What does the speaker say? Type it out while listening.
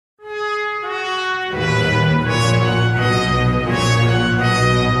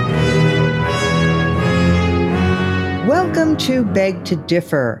Welcome to Beg to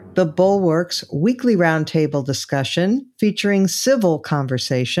Differ, the Bulwark's weekly roundtable discussion featuring civil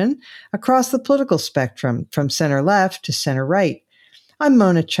conversation across the political spectrum from center left to center right. I'm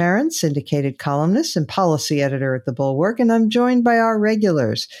Mona Charen, syndicated columnist and policy editor at The Bulwark, and I'm joined by our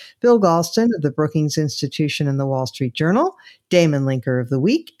regulars, Bill Galston of the Brookings Institution and the Wall Street Journal, Damon Linker of The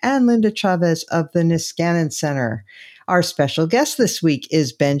Week, and Linda Chavez of the Niskanen Center. Our special guest this week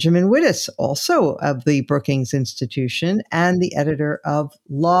is Benjamin Wittes, also of the Brookings Institution and the editor of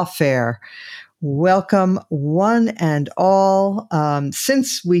Lawfare. Welcome, one and all.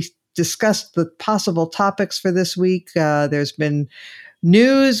 Since we discussed the possible topics for this week, there's been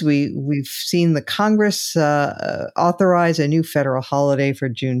news. We've seen the Congress authorize a new federal holiday for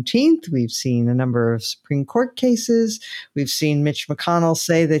Juneteenth. We've seen a number of Supreme Court cases. We've seen Mitch McConnell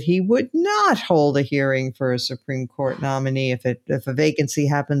say that he would not hold a hearing for a Supreme Court nominee if a vacancy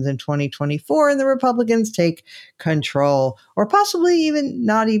happens in 2024 and the Republicans take control, or possibly even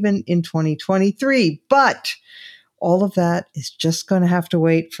not even in 2023. But all of that is just going to have to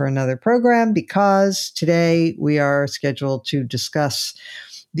wait for another program, because today we are scheduled to discuss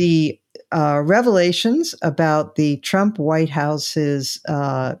the revelations about the Trump White House's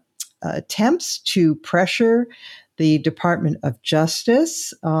attempts to pressure the Department of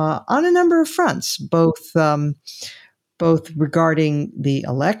Justice on a number of fronts, both regarding the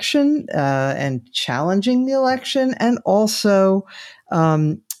election and challenging the election, and also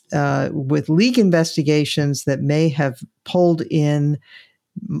with leak investigations that may have pulled in,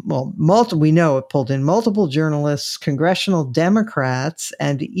 we know it pulled in multiple journalists, congressional Democrats,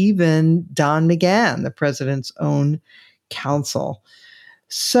 and even Don McGahn, the president's own counsel.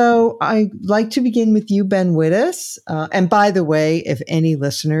 So I'd like to begin with you, Ben Wittes. And by the way, if any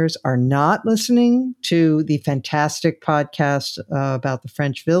listeners are not listening to the fantastic podcast about the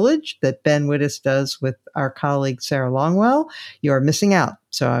French Village that Ben Wittes does with our colleague Sarah Longwell, you are missing out.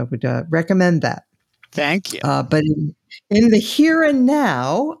 So I would recommend that. Thank you. But in the here and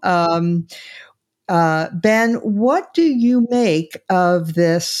now, Ben, what do you make of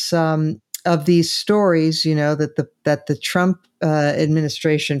this? Of these stories, that the Trump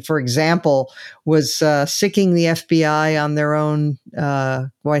administration, for example, was sicking the FBI on their own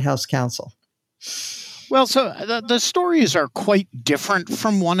White House counsel? Well, so the stories are quite different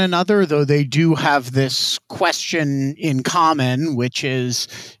from one another, though they do have this question in common, which is,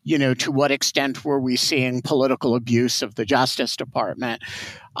 to what extent were we seeing political abuse of the Justice Department?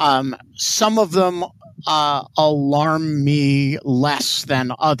 Some of them alarm me less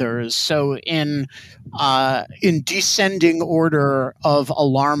than others. So in descending order of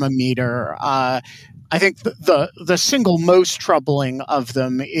alarmometer, I think the single most troubling of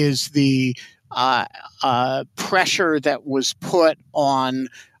them is the pressure that was put on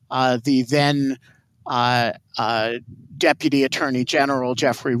the then Deputy Attorney General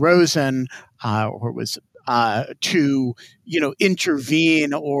Jeffrey Rosen, to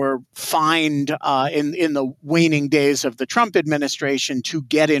intervene or find in the waning days of the Trump administration to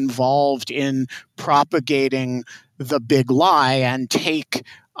get involved in propagating the big lie and take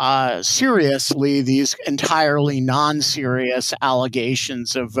seriously these entirely non-serious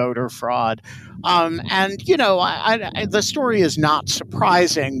allegations of voter fraud. The story is not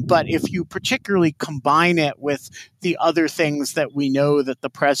surprising, but if you particularly combine it with the other things that we know that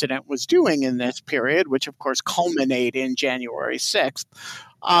the president was doing in this period, which of course culminate in January 6th,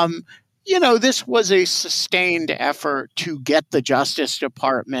 this was a sustained effort to get the Justice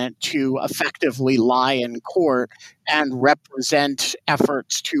Department to effectively lie in court and represent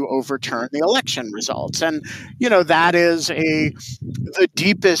efforts to overturn the election results. And, that is the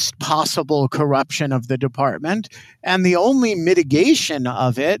deepest possible corruption of the department. And the only mitigation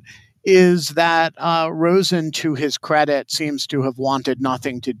of it is that Rosen, to his credit, seems to have wanted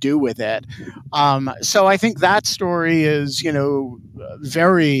nothing to do with it. So I think that story is,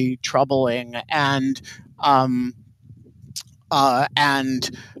 very troubling and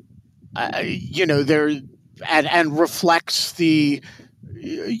reflects the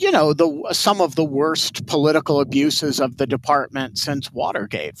some of the worst political abuses of the department since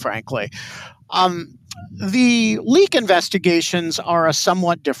Watergate, frankly. The leak investigations are a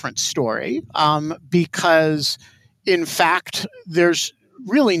somewhat different story because, in fact, there's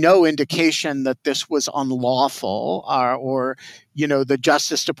really no indication that this was unlawful or the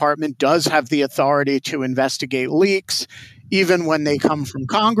Justice Department does have the authority to investigate leaks, even when they come from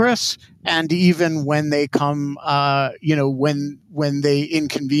Congress and even when they come, when they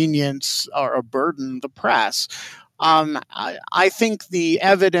inconvenience or burden the press. I think the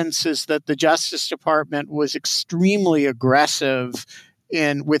evidence is that the Justice Department was extremely aggressive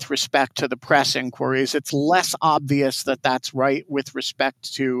with respect to the press inquiries. It's less obvious that that's right with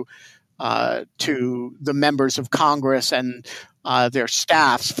respect to the members of Congress and their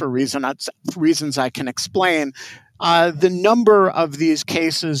staffs for reasons I can explain. The number of these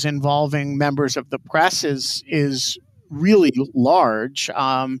cases involving members of the press is really large,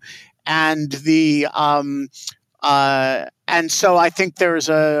 and so I think there's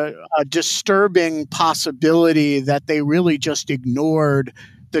a disturbing possibility that they really just ignored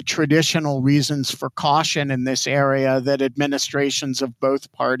the traditional reasons for caution in this area that administrations of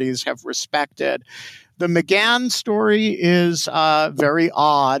both parties have respected. The McGahn story is very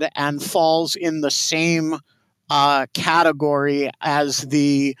odd and falls in the same category as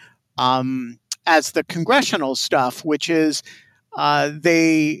the congressional stuff, which is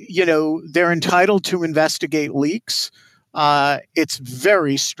they're entitled to investigate leaks. It's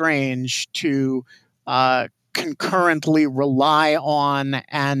very strange to concurrently rely on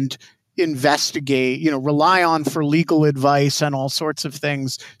and investigate, rely on for legal advice and all sorts of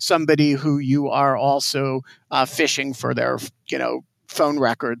things, somebody who you are also fishing for their, phone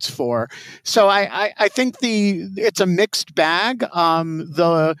records for. So I think it's a mixed bag.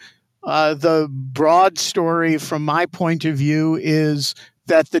 The broad story from my point of view is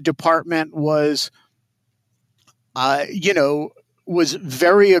that the department was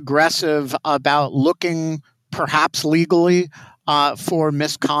very aggressive about looking perhaps legally for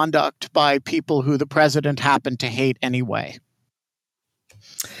misconduct by people who the president happened to hate anyway.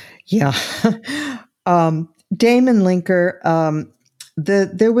 Yeah. Damon Linker,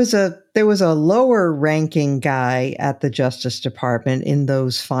 there was a lower ranking guy at the Justice Department in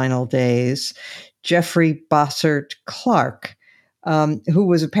those final days, Jeffrey Bossert Clark, who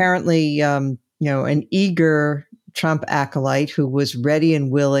was apparently an eager Trump acolyte who was ready and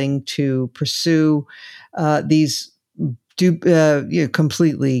willing to pursue these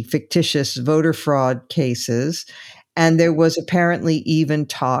completely fictitious voter fraud cases. And there was apparently even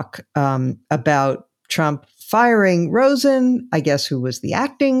talk about Trump firing Rosen, I guess, who was the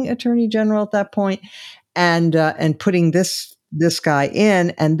acting attorney general at that point, and putting this guy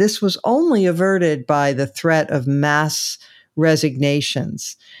in. And this was only averted by the threat of mass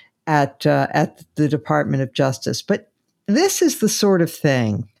resignations at the Department of Justice. But this is the sort of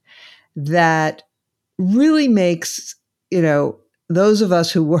thing that really makes, those of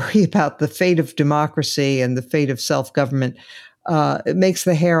us who worry about the fate of democracy and the fate of self-government, it makes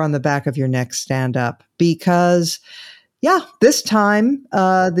the hair on the back of your neck stand up. Because, this time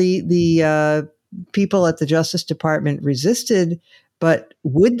the people at the Justice Department resisted, but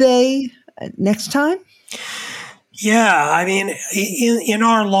would they next time? Yeah, I mean, in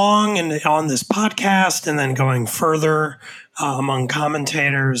our long and on this podcast, and then going further among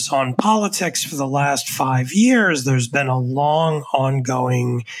commentators on politics for the last 5 years, there's been a long,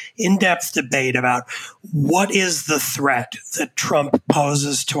 ongoing, in-depth debate about what is the threat that Trump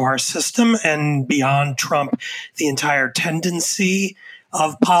poses to our system, and beyond Trump, the entire tendency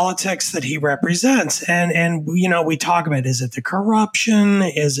of politics that he represents. And we talk about, is it the corruption?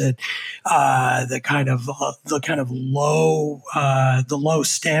 Is it the kind of low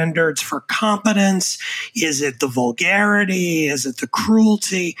standards for competence? Is it the vulgarity? Is it the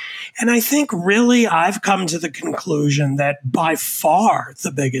cruelty? And I think really I've come to the conclusion that by far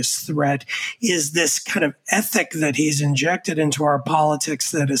the biggest threat is this kind of ethic that he's injected into our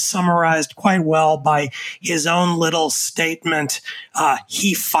politics that is summarized quite well by his own little statement,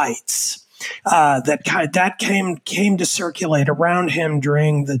 he fights. That came to circulate around him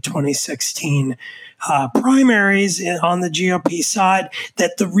during the 2016 primaries on the GOP side,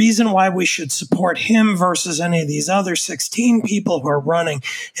 that the reason why we should support him versus any of these other 16 people who are running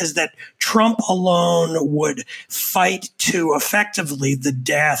is that Trump alone would fight to effectively the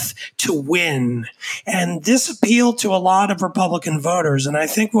death to win. And this appealed to a lot of Republican voters. And I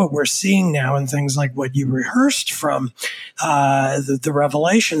think what we're seeing now in things like what you rehearsed from the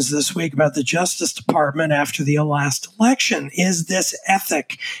revelations this week about the Justice Department after the last election is this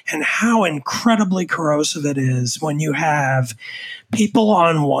ethic and how incredibly corrosive it is when you have people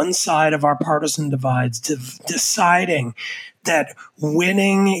on one side of our partisan divides deciding that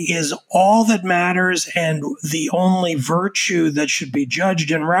winning is all that matters and the only virtue that should be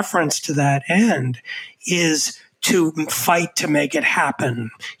judged in reference to that end is to fight to make it happen.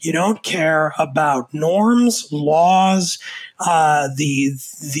 You don't care about norms, laws,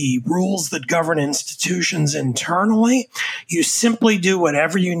 the rules that govern institutions internally. You simply do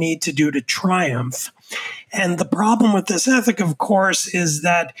whatever you need to do to triumph. And the problem with this ethic, of course, is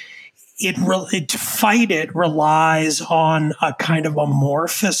that to fight it relies on a kind of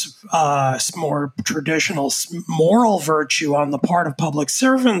amorphous, more traditional moral virtue on the part of public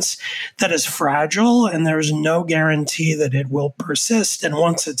servants that is fragile, and there's no guarantee that it will persist. And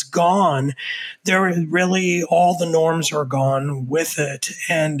once it's gone, all the norms are gone with it.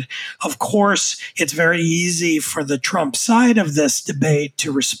 And of course, it's very easy for the Trump side of this debate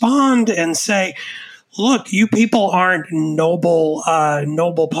to respond and say, look, you people aren't noble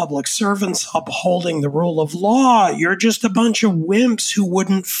public servants upholding the rule of law. You're just a bunch of wimps who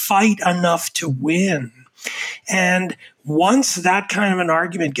wouldn't fight enough to win. And once that kind of an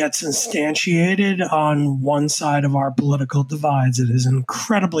argument gets instantiated on one side of our political divides, it is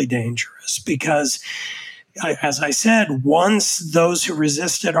incredibly dangerous because, as I said, once those who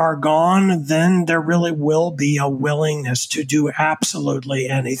resisted are gone, then there really will be a willingness to do absolutely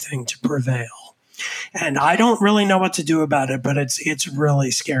anything to prevail. And I don't really know what to do about it, but it's really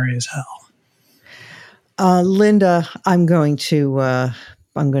scary as hell. Linda, I'm going to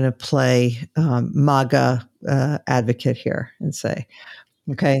play MAGA advocate here and say,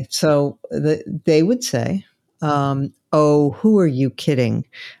 okay, so they would say, oh, who are you kidding?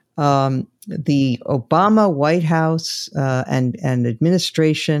 The Obama White House and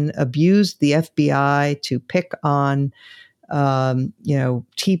administration abused the FBI to pick on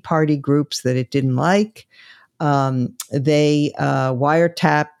Tea Party groups that it didn't like. They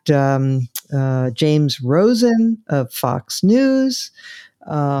wiretapped James Rosen of Fox News.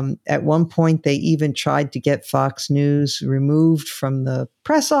 At one point, they even tried to get Fox News removed from the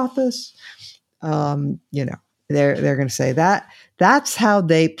press office. They're going to say that's how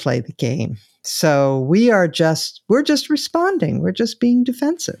they play the game. So we're just responding. We're just being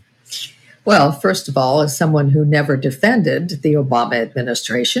defensive. Well, first of all, as someone who never defended the Obama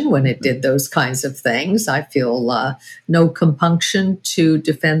administration when it did those kinds of things, I feel no compunction to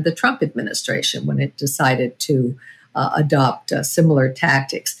defend the Trump administration when it decided to adopt similar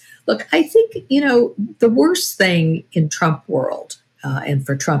tactics. Look, I think, the worst thing in Trump world and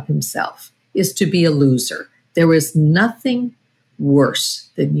for Trump himself is to be a loser. There is nothing worse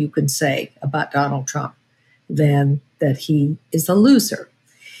than you can say about Donald Trump than that he is a loser.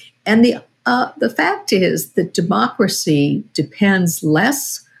 And the fact is that democracy depends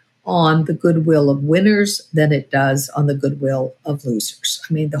less on the goodwill of winners than it does on the goodwill of losers.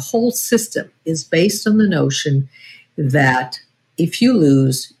 I mean, the whole system is based on the notion that if you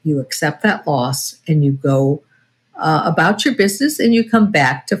lose, you accept that loss and you go about your business and you come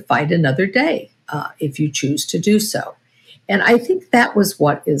back to fight another day if you choose to do so. And I think that was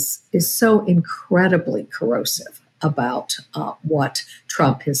what is so incredibly corrosive about what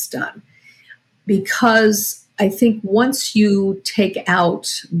Trump has done. Because I think once you take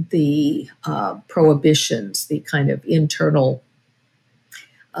out the prohibitions, the kind of internal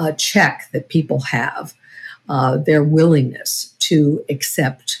check that people have, their willingness to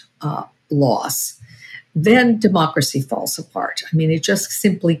accept loss, then democracy falls apart. I mean, it just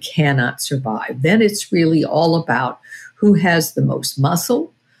simply cannot survive. Then it's really all about who has the most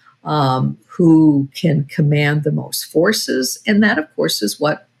muscle, who can command the most forces. And that, of course, is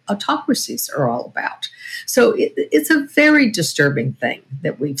what autocracies are all about. So it's a very disturbing thing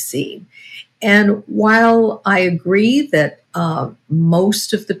that we've seen. And while I agree that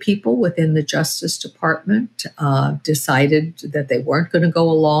most of the people within the Justice Department decided that they weren't going to go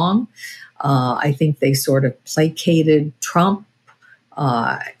along, I think they sort of placated Trump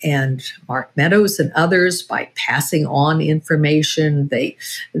and Mark Meadows and others by passing on information.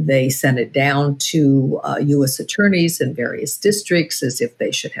 They sent it down to U.S. attorneys in various districts as if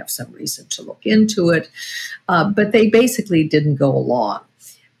they should have some reason to look into it. But they basically didn't go along.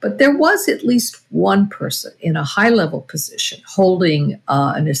 But there was at least one person in a high-level position holding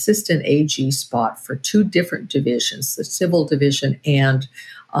an assistant AG spot for two different divisions, the civil division and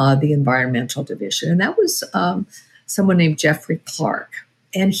the environmental division. And that was someone named Jeffrey Clark.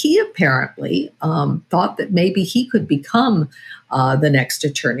 And he apparently thought that maybe he could become the next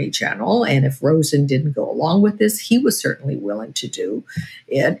attorney general. And if Rosen didn't go along with this, he was certainly willing to do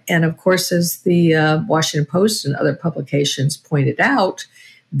it. And of course, as the Washington Post and other publications pointed out,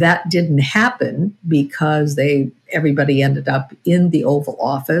 that didn't happen because everybody ended up in the Oval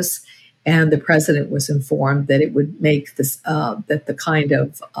Office, and the president was informed that it would make this that the kind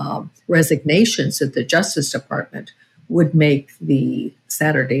of resignations at the Justice Department would make the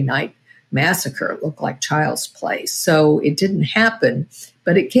Saturday night massacre look like child's play. So it didn't happen,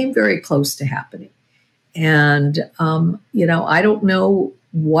 but it came very close to happening. And I don't know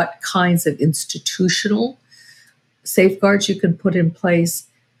what kinds of institutional safeguards you can put in place,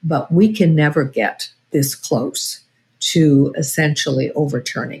 but we can never get this close to essentially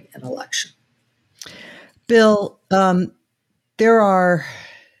overturning an election. Bill, there are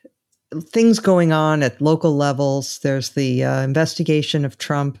things going on at local levels. There's the investigation of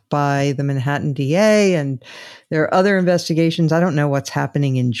Trump by the Manhattan DA, and there are other investigations. I don't know what's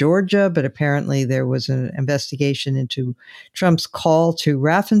happening in Georgia, but apparently there was an investigation into Trump's call to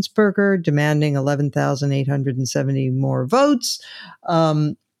Raffensperger demanding 11,870 more votes.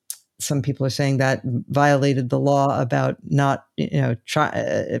 Some people are saying that violated the law about not,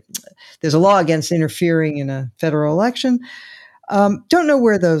 there's a law against interfering in a federal election. Don't know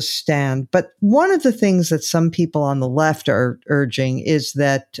where those stand, but one of the things that some people on the left are urging is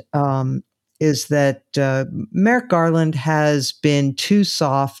that Merrick Garland has been too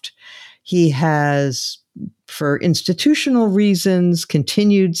soft. He has, for institutional reasons,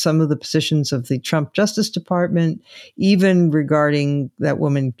 continued some of the positions of the Trump Justice Department, even regarding that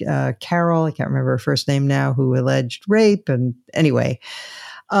woman, Carol, I can't remember her first name now, who alleged rape. And anyway,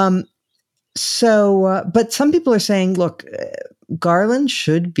 but some people are saying, look, Garland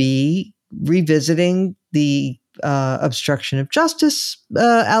should be revisiting the obstruction of justice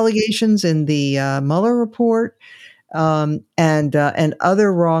allegations in the Mueller report and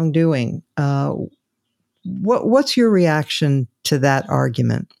other wrongdoing. What's your reaction to that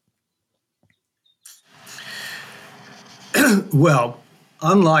argument? Well,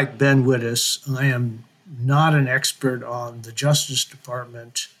 unlike Ben Wittes, I am not an expert on the Justice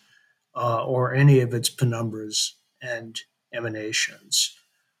Department or any of its penumbras and emanations.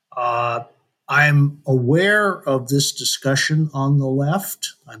 I'm aware of this discussion on the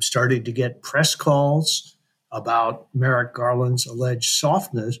left. I'm starting to get press calls about Merrick Garland's alleged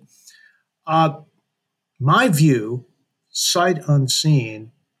softness. My view, sight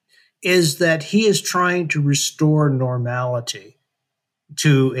unseen, is that he is trying to restore normality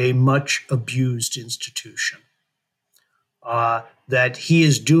to a much abused institution. That he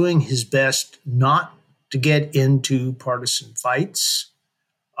is doing his best not to get into partisan fights,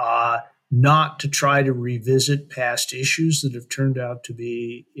 not to try to revisit past issues that have turned out to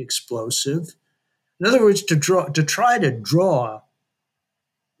be explosive. In other words, to try to draw,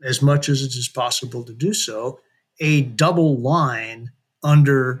 as much as it is possible to do so, a double line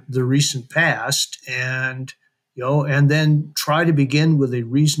under the recent past, and then try to begin with a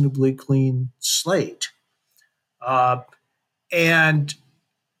reasonably clean slate. And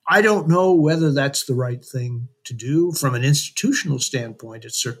I don't know whether that's the right thing to do. From an institutional standpoint,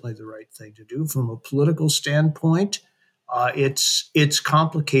 it's certainly the right thing to do. From a political standpoint, it's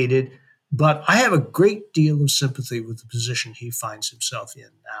complicated, but I have a great deal of sympathy with the position he finds himself in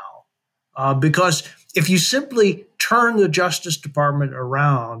now. Because if you simply turn the Justice Department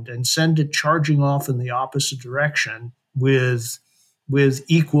around and send it charging off in the opposite direction with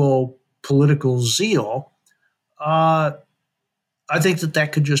equal political zeal, I think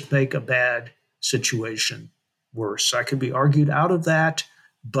that could just make a bad situation worse. I could be argued out of that,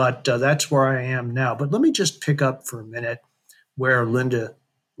 but that's where I am now. But let me just pick up for a minute where Linda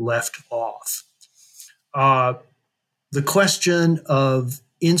left off. The question of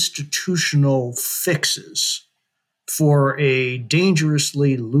institutional fixes for a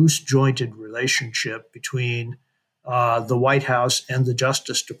dangerously loose-jointed relationship between the White House and the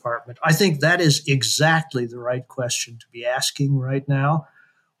Justice Department. I think that is exactly the right question to be asking right now.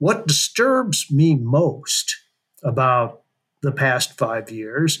 What disturbs me most about the past 5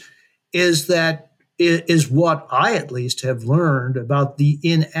 years is what I at least have learned about the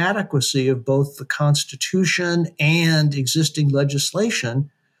inadequacy of both the Constitution and existing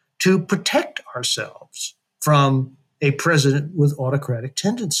legislation to protect ourselves from a president with autocratic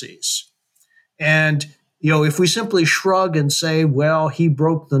tendencies. And if we simply shrug and say, well, he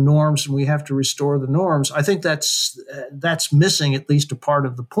broke the norms and we have to restore the norms, I think that's missing at least a part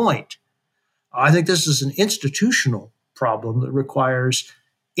of the point. I think this is an institutional problem that requires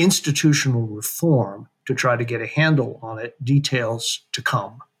institutional reform to try to get a handle on it. Details to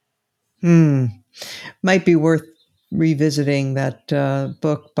come. Might be worth revisiting that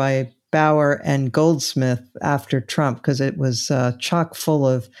book by Bauer and Goldsmith after Trump, because it was chock full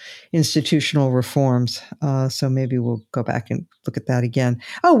of institutional reforms. So maybe we'll go back and look at that again.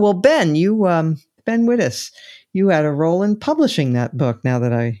 Oh, well, Ben Wittes, you had a role in publishing that book, now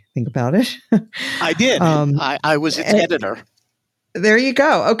that I think about it. I did. I was its editor. There you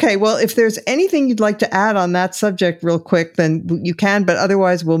go. Okay. Well, if there's anything you'd like to add on that subject real quick, then you can, but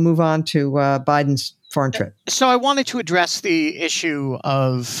otherwise we'll move on to Biden's foreign trip. So I wanted to address the issue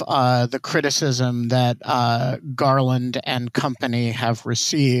of the criticism that Garland and company have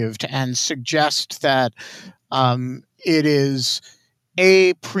received and suggest that it is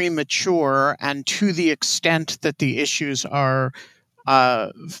premature, and to the extent that the issues are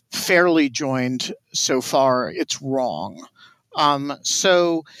fairly joined so far, it's wrong.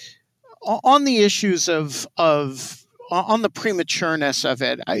 So on the issues of on the prematureness of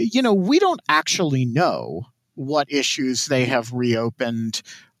it, we don't actually know what issues they have reopened,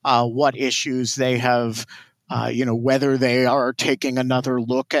 what issues they have, whether they are taking another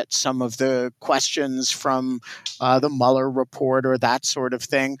look at some of the questions from the Mueller report or that sort of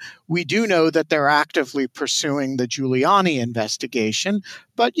thing. We do know that they're actively pursuing the Giuliani investigation.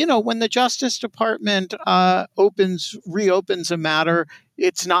 But, when the Justice Department reopens a matter,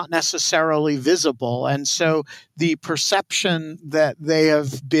 it's not necessarily visible. And so the perception that they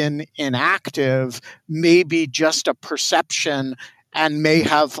have been inactive may be just a perception and may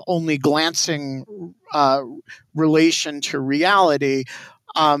have only glancing relation to reality.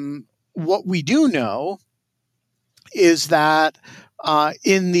 What we do know is that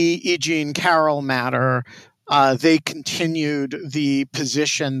in the E. Jean Carroll matter, they continued the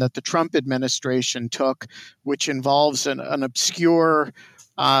position that the Trump administration took, which involves an obscure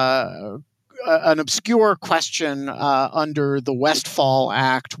question under the Westfall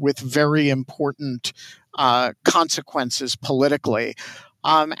Act with very important consequences politically.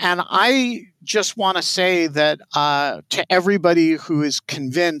 And I just want to say that to everybody who is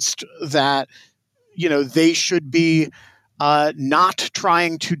convinced that, they should be not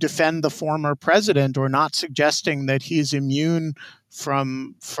trying to defend the former president or not suggesting that he's immune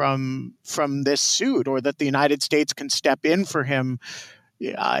from this suit or that the United States can step in for him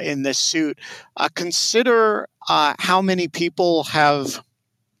in this suit. Consider how many people have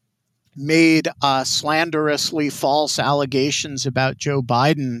made slanderously false allegations about Joe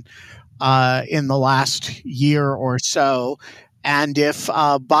Biden in the last year or so. And if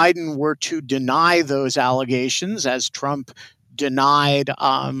Biden were to deny those allegations, as Trump denied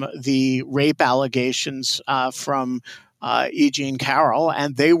the rape allegations from E. Jean Carroll,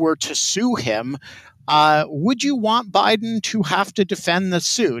 and they were to sue him, would you want Biden to have to defend the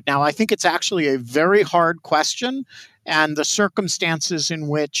suit? Now, I think it's actually a very hard question, and the circumstances in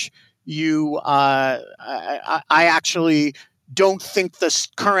which I actually don't think the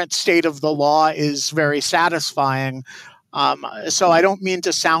current state of the law is very satisfying. So I don't mean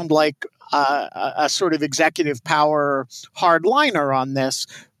to sound like a sort of executive power hardliner on this,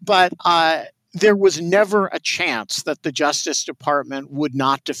 but there was never a chance that the Justice Department would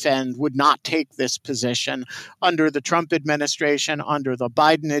not take this position under the Trump administration, under the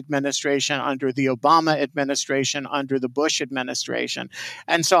Biden administration, under the Obama administration, under the Bush administration.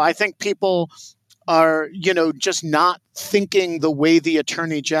 And so I think people are, just not thinking the way the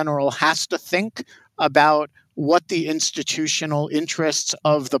Attorney General has to think about what the institutional interests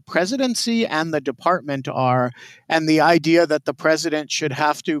of the presidency and the department are, and the idea that the president should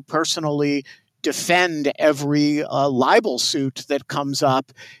have to personally defend every libel suit that comes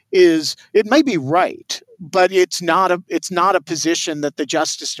up it may be right, but it's not a position that the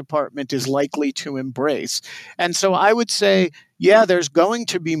Justice Department is likely to embrace. And so I would say, yeah, there's going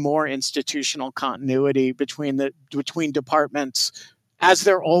to be more institutional continuity between departments, as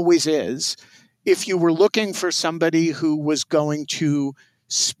there always is. If you were looking for somebody who was going to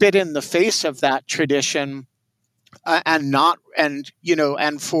spit in the face of that tradition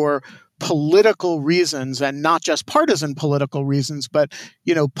and for political reasons, and not just partisan political reasons, but,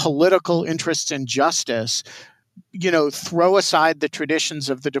 political interests in justice, throw aside the traditions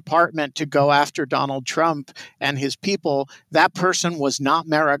of the department to go after Donald Trump and his people, that person was not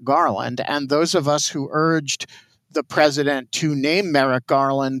Merrick Garland. And those of us who urged the president to name Merrick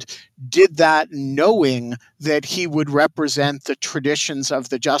Garland did that knowing that he would represent the traditions of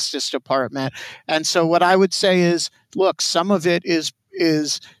the Justice Department. And so what I would say is, look, some of it is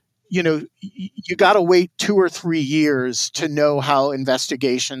you got to wait 2 or 3 years to know how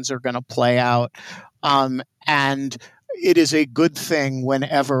investigations are going to play out. And it is a good thing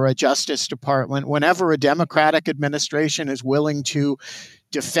whenever a Democratic administration is willing to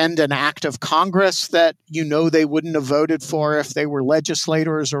defend an act of Congress that they wouldn't have voted for if they were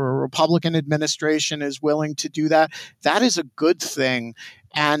legislators, or a Republican administration is willing to do that. That is a good thing.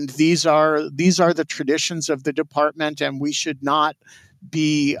 And these are the traditions of the department, and we should not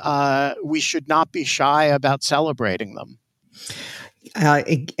be shy about celebrating them.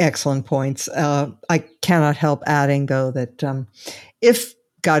 Excellent points. I cannot help adding, though, that if,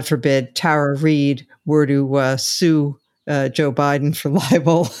 God forbid, Tara Reade were to sue Joe Biden for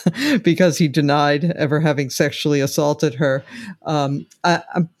libel because he denied ever having sexually assaulted her, I'm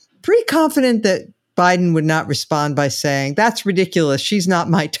pretty confident that Biden would not respond by saying, "That's ridiculous. She's not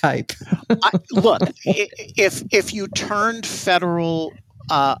my type." Look, if you turned federal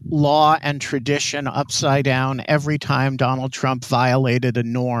law and tradition upside down every time Donald Trump violated a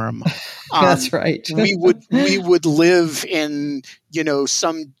norm, that's right. we would live in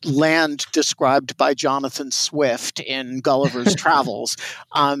some land described by Jonathan Swift in Gulliver's Travels,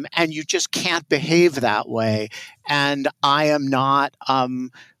 and you just can't behave that way. And I am not.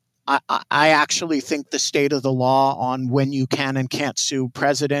 I actually think the state of the law on when you can and can't sue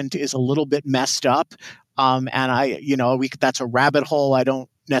president is a little bit messed up. And that's a rabbit hole I don't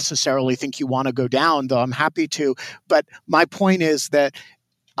necessarily think you want to go down, though I'm happy to. But my point is that,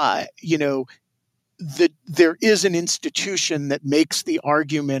 there is an institution that makes the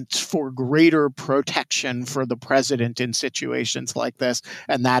argument for greater protection for the president in situations like this,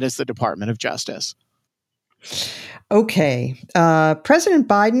 and that is the Department of Justice. Okay. President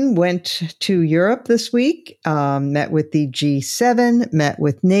Biden went to Europe this week, met with the G7, met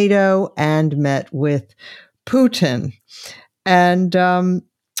with NATO, and met with Putin. And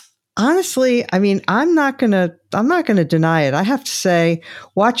honestly, I mean, I'm not gonna deny it. I have to say,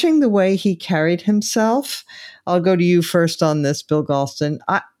 watching the way he carried himself, I'll go to you first on this, Bill Galston.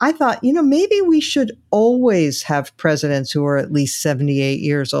 I thought, maybe we should always have presidents who are at least 78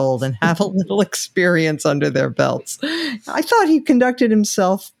 years old and have a little experience under their belts. I thought he conducted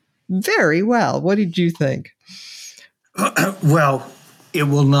himself very well. What did you think? Well, it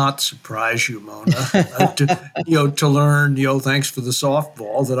will not surprise you, Mona, to learn, thanks for the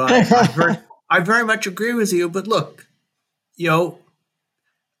softball, that I very much agree with you. But look,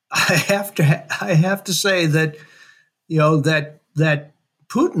 I have to say that, that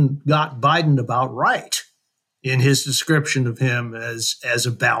Putin got Biden about right in his description of him as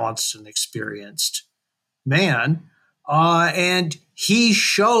a balanced and experienced man, and he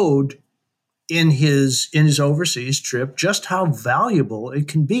showed in his overseas trip just how valuable it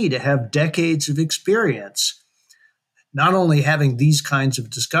can be to have decades of experience, not only having these kinds of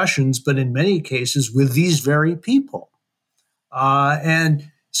discussions, but in many cases with these very people,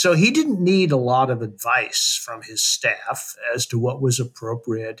 and so he didn't need a lot of advice from his staff as to what was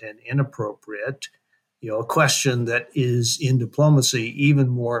appropriate and inappropriate. A question that is in diplomacy even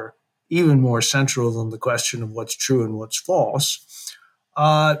more central than the question of what's true and what's false.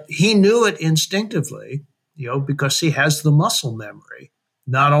 He knew it instinctively, because he has the muscle memory,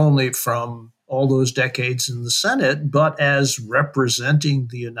 not only from all those decades in the Senate, but as representing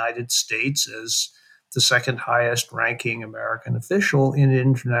the United States as the second highest ranking American official in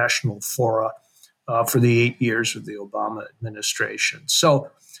international fora for the 8 years of the Obama administration.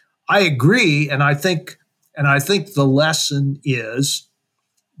 So I agree. And I think the lesson is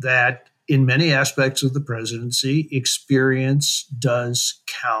that in many aspects of the presidency, experience does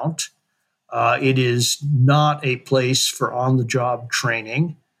count. It is not a place for on-the-job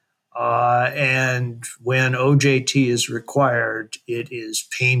training. And when OJT is required, it is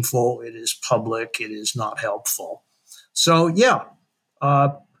painful, it is public, it is not helpful. So,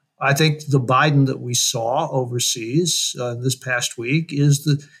 I think the Biden that we saw overseas this past week is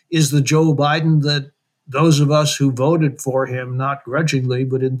the Joe Biden that those of us who voted for him, not grudgingly,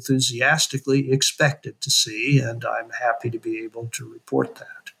 but enthusiastically expected to see. And I'm happy to be able to report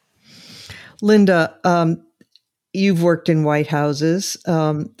that. Linda, you've worked in White Houses.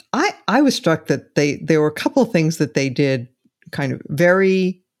 I was struck that there were a couple of things that they did kind of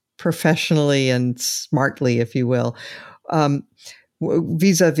very professionally and smartly, if you will,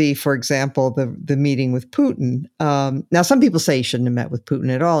 vis-a-vis, for example, the meeting with Putin. Now, some people say you shouldn't have met with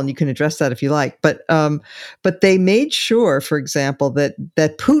Putin at all, and you can address that if you like. But they made sure, for example, that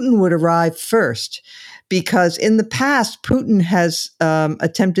Putin would arrive first. Because in the past, Putin has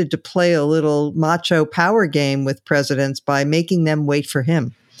attempted to play a little macho power game with presidents by making them wait for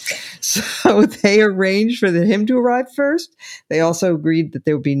him. So they arranged for him to arrive first. They also agreed that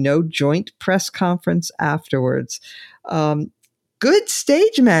there would be no joint press conference afterwards. Good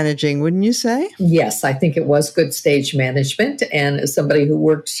stage managing, wouldn't you say? Yes, I think it was good stage management. And as somebody who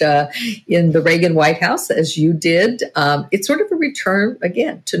worked in the Reagan White House, as you did, it's sort of a return,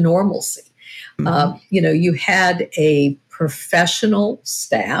 again, to normalcy. Mm-hmm. You had a professional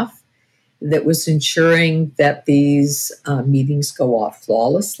staff that was ensuring that these meetings go off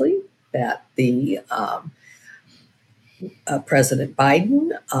flawlessly, that the President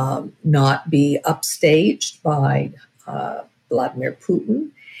Biden not be upstaged by Vladimir Putin.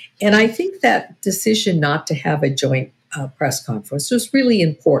 And I think that decision not to have a joint press conference was really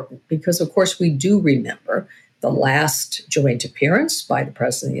important because, of course, we do remember the last joint appearance by the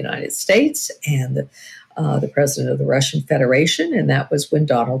President of the United States and the President of the Russian Federation, and that was when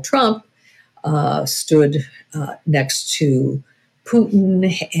Donald Trump stood next to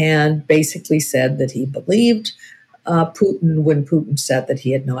Putin and basically said that he believed Putin when Putin said that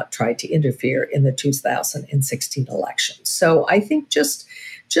he had not tried to interfere in the 2016 elections. So I think just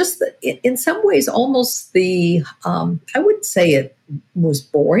in some ways, almost I wouldn't say it was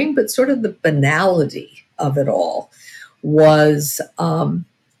boring, but sort of the banality of it all was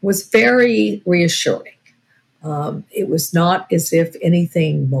very reassuring. It was not as if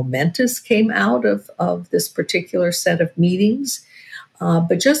anything momentous came out of this particular set of meetings.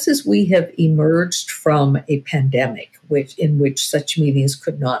 But just as we have emerged from a pandemic, in which such meetings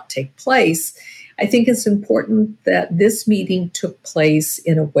could not take place, I think it's important that this meeting took place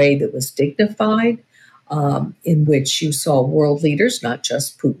in a way that was dignified, in which you saw world leaders, not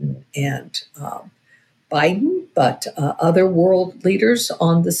just Putin and Biden, but other world leaders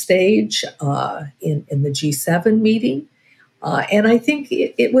on the stage in the G7 meeting. And I think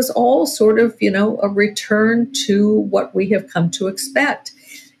it was all sort of, a return to what we have come to expect.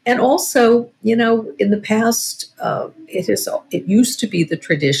 And also, in the past, it used to be the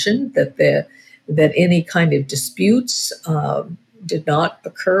tradition that any kind of disputes did not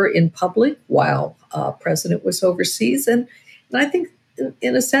occur in public while president was overseas. And I think,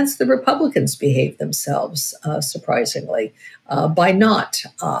 in a sense, the Republicans behaved themselves surprisingly by not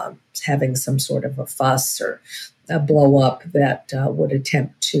having some sort of a fuss or a blow up that would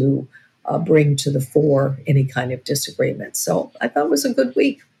attempt to bring to the fore any kind of disagreement. So I thought it was a good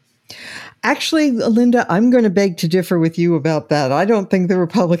week. Actually, Linda, I'm going to beg to differ with you about that. I don't think the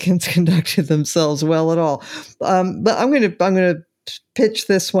Republicans conducted themselves well at all. But I'm going to pitch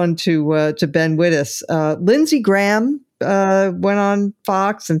this one to Ben Wittes. Lindsey Graham went on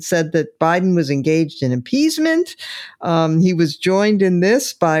Fox and said that Biden was engaged in appeasement. He was joined in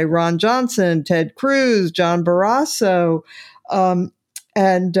this by Ron Johnson, Ted Cruz, John Barrasso,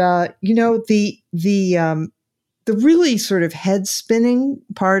 the really sort of head spinning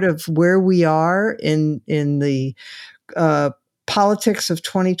part of where we are in the politics of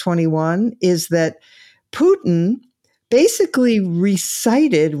 2021 is that Putin basically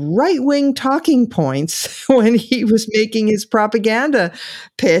recited right-wing talking points when he was making his propaganda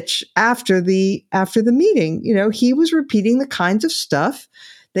pitch after the meeting. He was repeating the kinds of stuff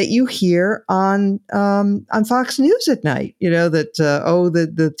that you hear on Fox News at night.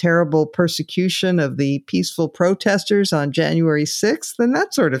 The terrible persecution of the peaceful protesters on January 6th and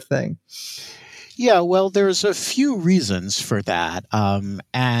that sort of thing. Yeah, well, there's a few reasons for that,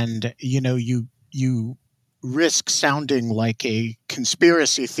 and you risk sounding like a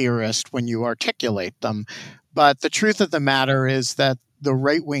conspiracy theorist when you articulate them. But the truth of the matter is that the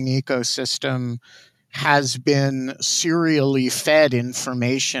right-wing ecosystem has been serially fed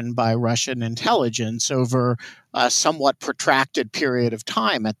information by Russian intelligence over a somewhat protracted period of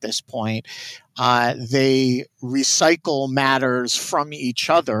time at this point. They recycle matters from each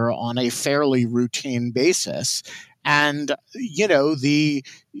other on a fairly routine basis. And, the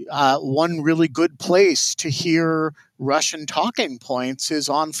one really good place to hear Russian talking points is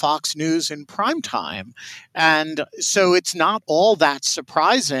on Fox News in prime time. And so it's not all that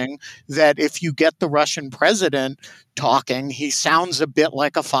surprising that if you get the Russian president talking, he sounds a bit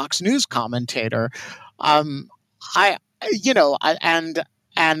like a Fox News commentator. And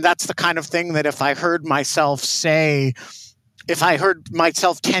that's the kind of thing that if I heard myself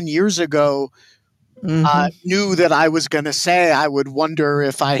 10 years ago, knew that I was going to say, I would wonder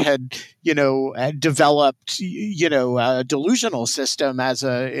if I had, developed, a delusional system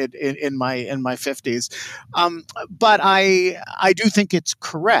in my 50s. But I do think it's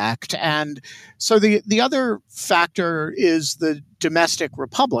correct. And so the other factor is the domestic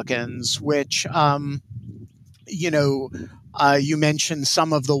Republicans, which, you mentioned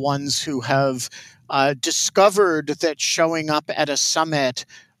some of the ones who have discovered that showing up at a summit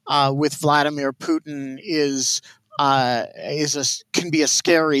with Vladimir Putin can be a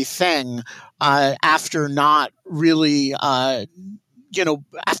scary thing after not really after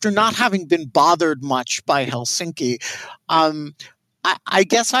not having been bothered much by Helsinki. I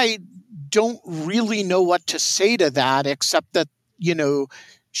guess I don't really know what to say to that, except that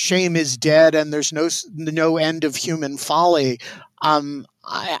shame is dead and there's no end of human folly. I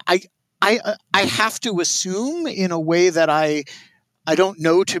have to assume in a way that I don't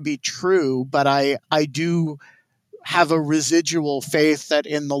know to be true, but I do have a residual faith that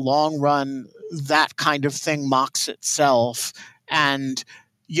in the long run, that kind of thing mocks itself. And,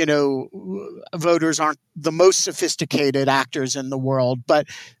 voters aren't the most sophisticated actors in the world, but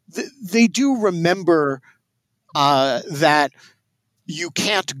they do remember that you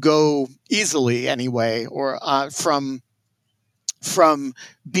can't go easily anyway, or from from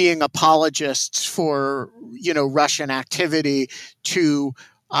being apologists for, Russian activity to,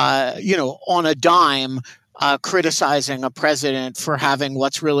 on a dime, criticizing a president for having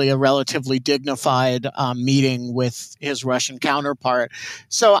what's really a relatively dignified meeting with his Russian counterpart.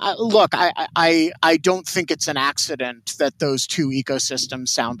 So, look, I don't think it's an accident that those two ecosystems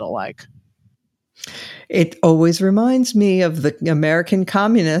sound alike. It always reminds me of the American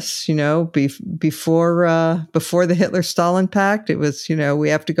communists, before the Hitler-Stalin Pact. It was, we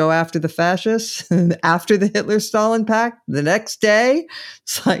have to go after the fascists. And after the Hitler-Stalin Pact, the next day,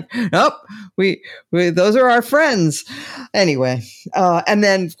 it's like, oh, we those are our friends. Anyway, and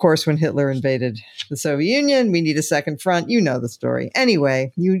then, of course, when Hitler invaded the Soviet Union, we need a second front. You know the story.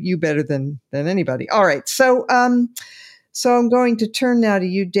 Anyway, you better than anybody. All right, so I'm going to turn now to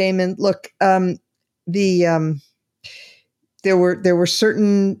you, Damon. Look. There were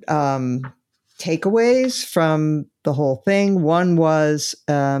certain takeaways from the whole thing. One was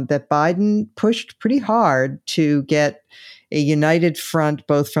that Biden pushed pretty hard to get a united front,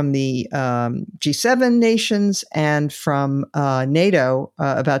 both from the G7 nations and from NATO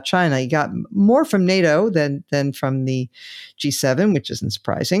about China. He got more from NATO than from the G7, which isn't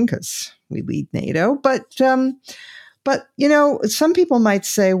surprising because we lead NATO. But some people might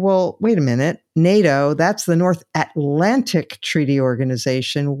say, well, wait a minute, NATO, that's the North Atlantic Treaty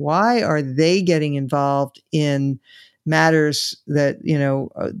Organization. Why are they getting involved in matters that,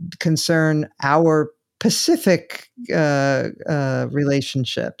 concern our Pacific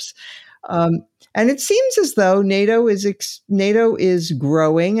relationships? And it seems as though NATO is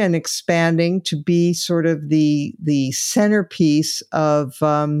growing and expanding to be sort of the centerpiece of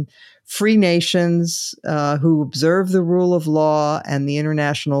free nations who observe the rule of law and the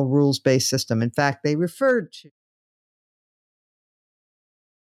international rules-based system. In fact, they referred to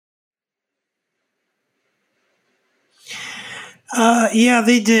yeah,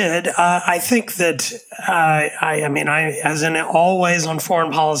 they did. I think that as in always on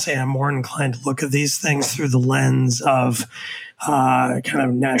foreign policy, I'm more inclined to look at these things through the lens of kind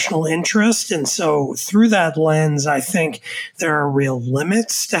of national interest. And so through that lens, I think there are real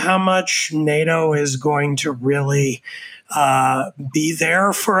limits to how much NATO is going to really be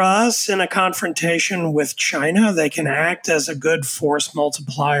there for us in a confrontation with China. They can act as a good force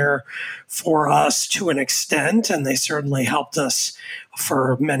multiplier for us to an extent, and they certainly helped us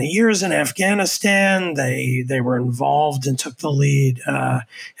for many years in Afghanistan. They were involved and took the lead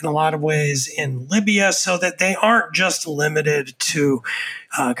in a lot of ways in Libya, so that they aren't just limited to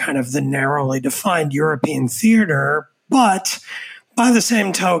kind of the narrowly defined European theater, but by the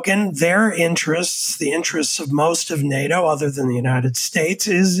same token, their interests, the interests of most of NATO, other than the United States,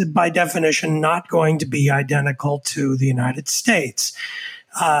 is by definition not going to be identical to the United States.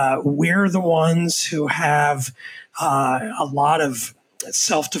 We're the ones who have a lot of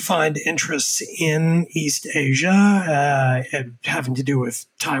self-defined interests in East Asia, having to do with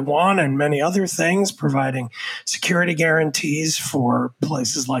Taiwan and many other things, providing security guarantees for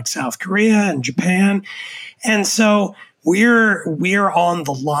places like South Korea and Japan. And so we're on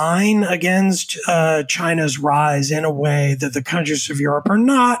the line against China's rise in a way that the countries of Europe are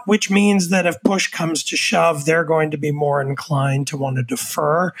not, which means that if push comes to shove, they're going to be more inclined to want to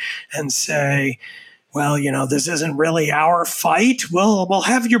defer and say, well, this isn't really our fight. We'll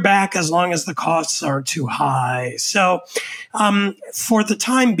have your back as long as the costs aren't too high. So for the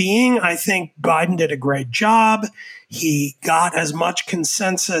time being, I think Biden did a great job. He got as much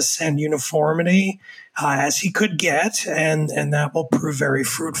consensus and uniformity as he could get, and that will prove very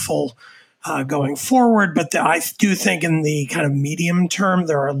fruitful going forward. But I do think in the kind of medium term,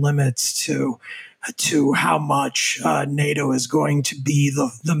 there are limits to how much NATO is going to be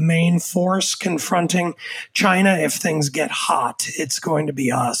the main force confronting China. If things get hot, it's going to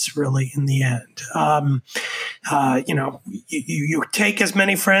be us, really, in the end. You take as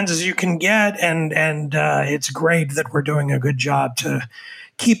many friends as you can get, and it's great that we're doing a good job to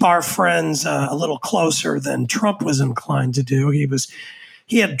keep our friends a little closer than Trump was inclined to do.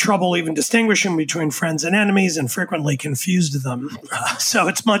 He had trouble even distinguishing between friends and enemies and frequently confused them. So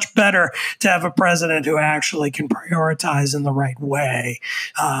it's much better to have a president who actually can prioritize in the right way.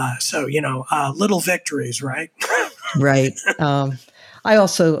 Little victories, right? Right. I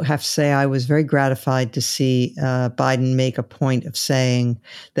also have to say I was very gratified to see Biden make a point of saying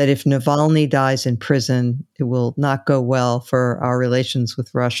that if Navalny dies in prison, it will not go well for our relations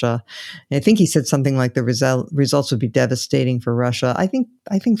with Russia. And I think he said something like the results would be devastating for Russia. I think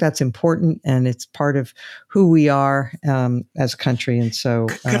I think that's important, and it's part of who we are as a country. And so,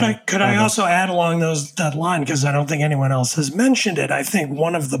 could I also add along that line, because I don't think anyone else has mentioned it. I think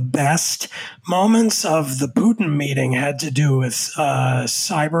one of the best moments of the Putin meeting had to do with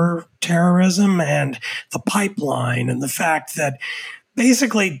cyber terrorism and the pipeline, and the fact that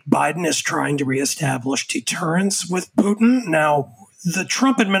basically Biden is trying to reestablish deterrence with Putin. Now, the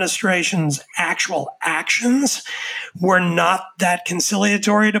Trump administration's actual actions were not that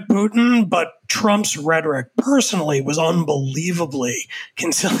conciliatory to Putin, but Trump's rhetoric personally was unbelievably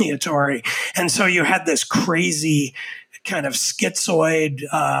conciliatory. And so you had this crazy kind of schizoid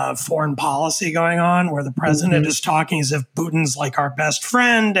foreign policy going on, where the president is talking as if Putin's like our best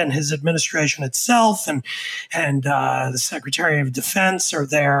friend, and his administration itself and the Secretary of Defense are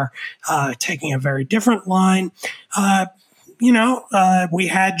there taking a very different line. We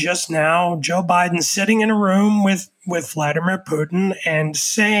had just now Joe Biden sitting in a room with Vladimir Putin and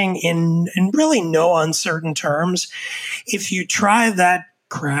saying in really no uncertain terms, if you try that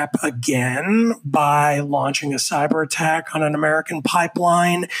crap again by launching a cyber attack on an American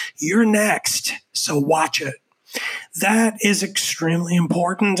pipeline, you're next. So watch it. That is extremely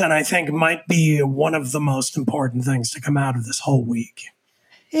important, and I think might be one of the most important things to come out of this whole week.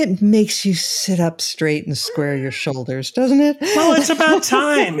 It makes you sit up straight and square your shoulders, doesn't it? Well, it's about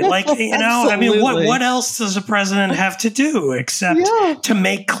time. I mean, what else does a president have to do except to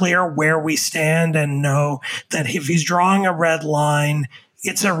make clear where we stand and know that if he's drawing a red line,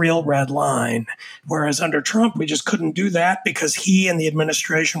 it's a real red line. Whereas under Trump, we just couldn't do that because he and the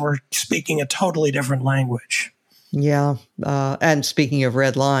administration were speaking a totally different language. Yeah. And speaking of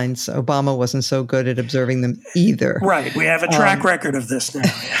red lines, Obama wasn't so good at observing them either. Right. We have a track record of this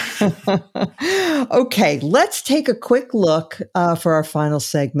now. Okay. Let's take a quick look for our final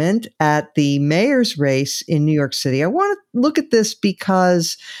segment at the mayor's race in New York City. I want to look at this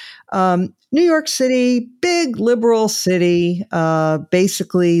because New York City, big liberal city,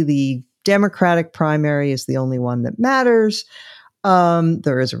 basically the Democratic primary is the only one that matters.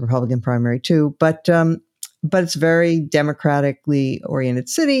 There is a Republican primary too, but it's a very democratically oriented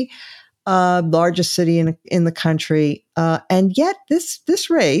city, largest city in the country. And yet this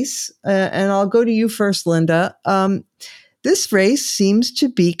race, and I'll go to you first, Linda, this race seems to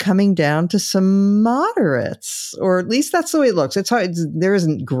be coming down to some moderates, or at least that's the way it looks. It's hard. There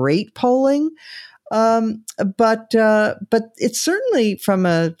isn't great polling, but it's certainly from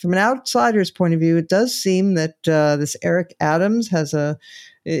an outsider's point of view, it does seem that this Eric Adams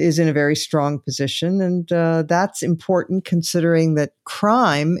is in a very strong position. And that's important considering that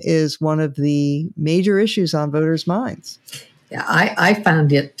crime is one of the major issues on voters' minds. Yeah, I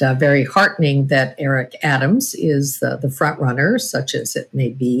found it very heartening that Eric Adams is the front runner, such as it may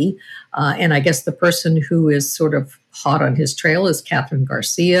be. And I guess the person who is sort of hot on his trail is Catherine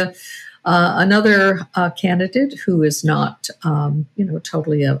Garcia, another candidate who is not,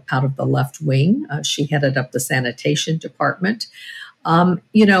 totally out of the left wing. She headed up the sanitation department.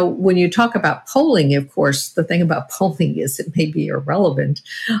 When you talk about polling, of course, the thing about polling is it may be irrelevant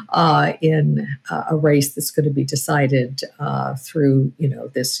in a race that's going to be decided through,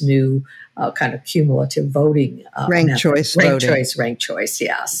 this new kind of cumulative voting. Ranked choice voting. Ranked choice,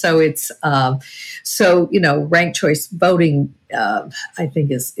 yeah. So it's, ranked choice voting, I think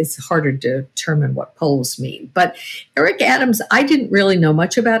it's harder to determine what polls mean. But Eric Adams, I didn't really know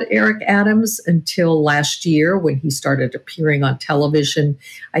much about Eric Adams until last year when he started appearing on television,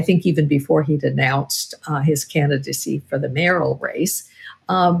 I think even before he'd announced his candidacy for the mayoral race.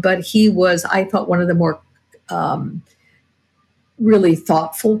 But he was, I thought, one of the more really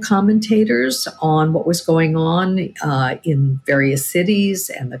thoughtful commentators on what was going on in various cities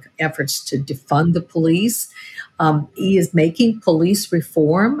and the efforts to defund the police. He is making police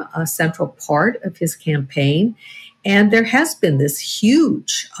reform a central part of his campaign. And there has been this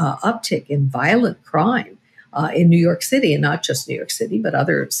huge uptick in violent crime in New York City, and not just New York City, but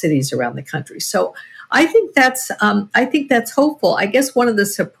other cities around the country. So I think that's hopeful. I guess one of the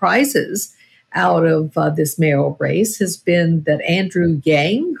surprises out of this mayoral race has been that Andrew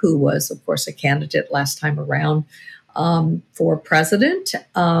Yang, who was, of course, a candidate last time around for president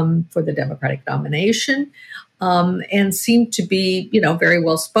for the Democratic nomination, and seemed to be, very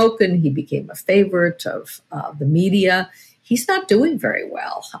well spoken. He became a favorite of the media. He's not doing very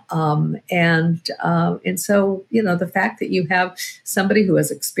well. And so, the fact that you have somebody who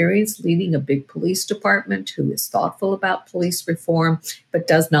has experience leading a big police department, who is thoughtful about police reform, but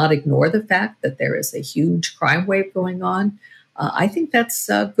does not ignore the fact that there is a huge crime wave going on, I think that's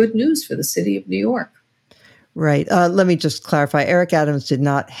good news for the city of New York. Right. Let me just clarify. Eric Adams did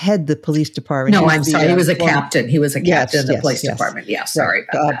not head the police department. No, I'm sorry. He was a captain. He was a captain in the police yes. department. Yeah, sorry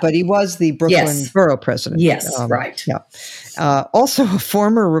about that. But he was the Brooklyn borough president. Yes, right. Yeah. Also a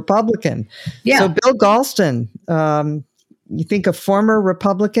former Republican. Yeah. So Bill Galston, you think a former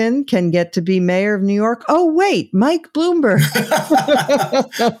Republican can get to be mayor of New York? Oh, wait, Mike Bloomberg.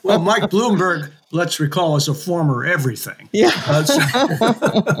 Well, Mike Bloomberg, let's recall, is a former everything. Yeah.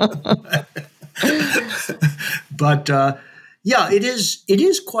 But it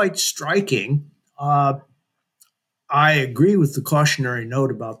is quite striking. I agree with the cautionary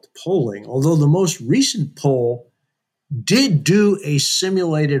note about the polling, although the most recent poll did do a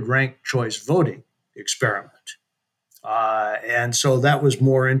simulated ranked choice voting experiment. And so that was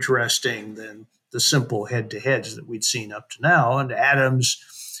more interesting than the simple head-to-heads that we'd seen up to now. And Adams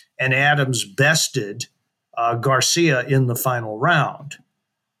bested Garcia in the final round.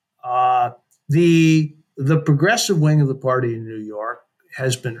 The progressive wing of the party in New York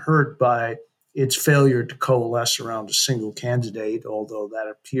has been hurt by its failure to coalesce around a single candidate, although that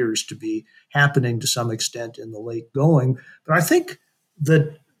appears to be happening to some extent in the late going. But I think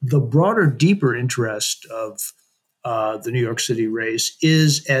that the broader, deeper interest of the New York City race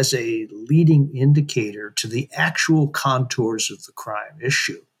is as a leading indicator to the actual contours of the crime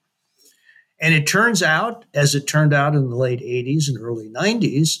issue. And it turns out, as it turned out in the late 80s and early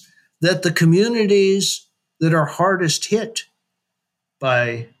 90s, that the communities that are hardest hit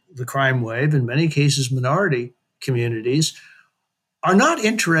by the crime wave, in many cases minority communities, are not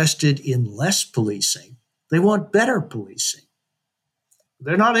interested in less policing. They want better policing.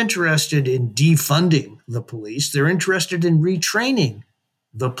 They're not interested in defunding the police. They're interested in retraining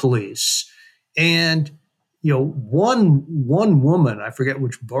the police. And, one woman, I forget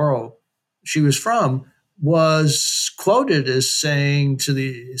which borough she was from, was quoted as saying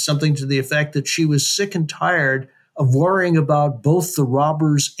something to the effect that she was sick and tired of worrying about both the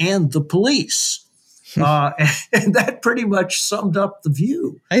robbers and the police. And that pretty much summed up the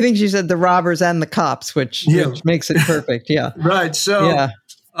view. I think she said the robbers and the cops, which makes it perfect. Yeah. Right. So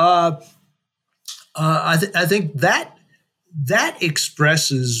I think that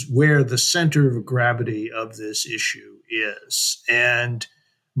expresses where the center of gravity of this issue is. And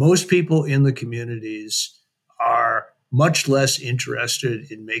most people in the communities are much less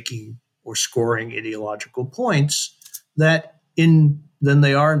interested in making or scoring ideological points than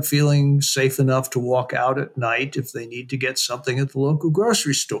they are in feeling safe enough to walk out at night if they need to get something at the local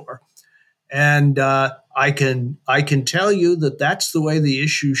grocery store. And I can tell you that that's the way the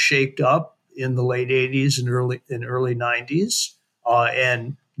issue shaped up in the late 80s and early 90s,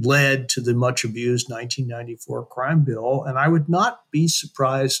 and led to the much abused 1994 crime bill. And I would not be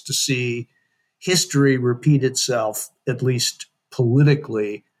surprised to see history repeat itself, at least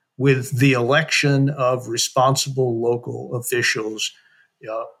politically, with the election of responsible local officials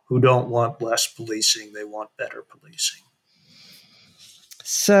who don't want less policing, they want better policing.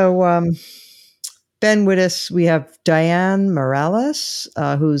 So, Ben Wittes, we have Diane Morales,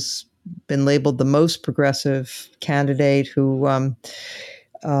 who's been labeled the most progressive candidate, who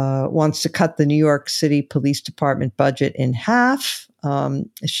wants to cut the New York City Police Department budget in half.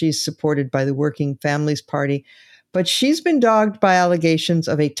 She's supported by the Working Families Party, but she's been dogged by allegations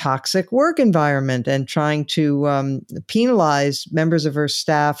of a toxic work environment and trying to penalize members of her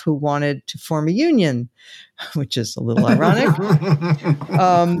staff who wanted to form a union, which is a little ironic. At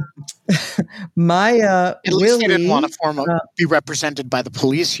least he didn't want to be represented by the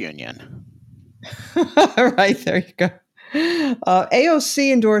police union. Right, there you go.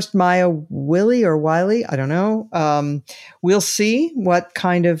 AOC endorsed Maya Wiley, I don't know. We'll see what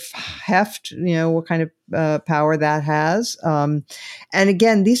kind of heft, what kind of power that has. And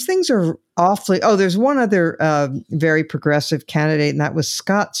again, these things are awfully, there's one other very progressive candidate, and that was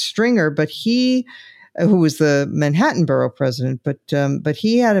Scott Stringer, but who was the Manhattan borough president, but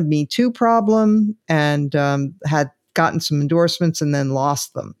he had a Me Too problem and had gotten some endorsements and then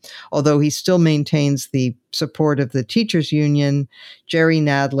lost them, although he still maintains the support of the teachers union, Jerry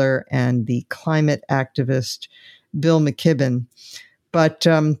Nadler, and the climate activist Bill McKibben. But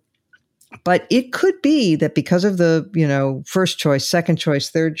it could be that because of the first choice, second choice,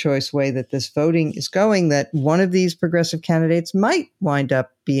 third choice way that this voting is going, that one of these progressive candidates might wind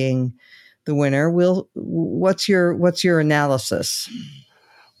up being the winner. What's your analysis?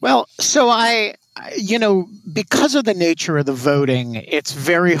 Well, so because of the nature of the voting, it's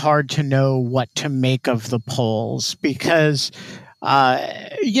very hard to know what to make of the polls because,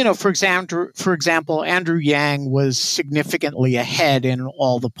 for example, Andrew Yang was significantly ahead in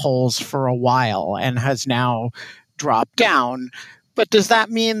all the polls for a while and has now dropped down. But does that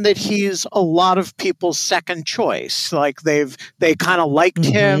mean that he's a lot of people's second choice? Like they kind of liked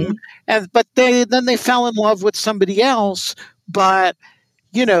him, but then they fell in love with somebody else. But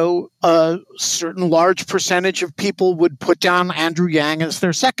a certain large percentage of people would put down Andrew Yang as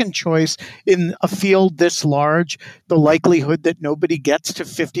their second choice. In a field this large, the likelihood that nobody gets to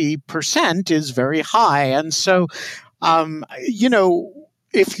 50% is very high. And so,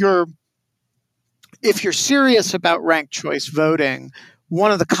 if you're serious about ranked choice voting,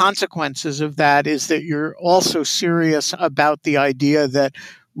 one of the consequences of that is that you're also serious about the idea that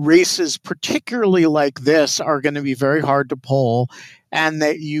races, particularly like this, are going to be very hard to poll, and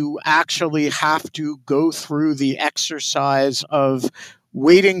that you actually have to go through the exercise of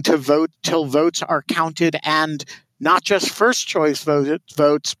waiting to vote till votes are counted, and not just first choice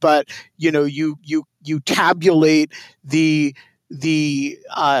votes, but you tabulate the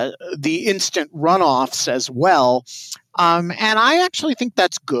instant runoffs as well. And I actually think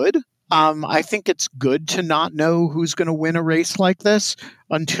that's good. I think it's good to not know who's going to win a race like this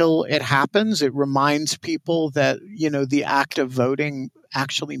until it happens. It reminds people that, the act of voting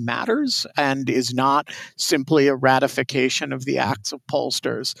actually matters and is not simply a ratification of the acts of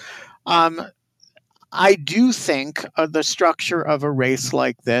pollsters. I do think the structure of a race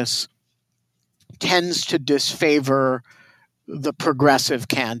like this tends to disfavor the progressive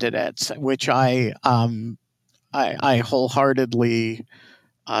candidates, which I wholeheartedly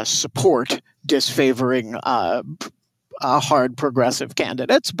support disfavoring hard progressive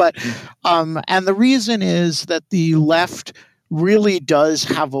candidates. But and the reason is that the left really does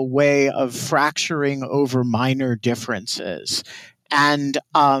have a way of fracturing over minor differences, and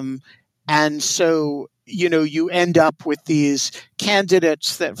so you end up with these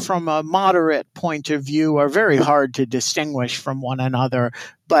candidates that from a moderate point of view are very hard to distinguish from one another,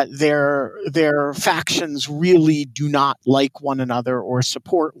 but their factions really do not like one another or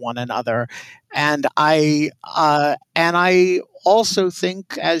support one another. And I also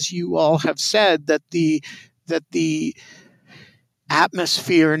think, as you all have said, that the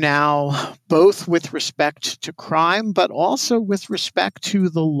atmosphere now, both with respect to crime, but also with respect to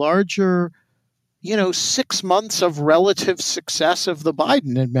the larger 6 months of relative success of the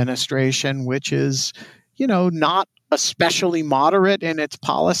Biden administration, which is, not especially moderate in its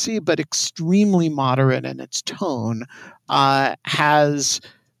policy, but extremely moderate in its tone, has,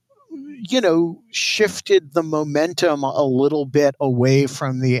 shifted the momentum a little bit away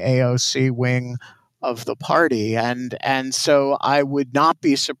from the AOC wing of the party. And so I would not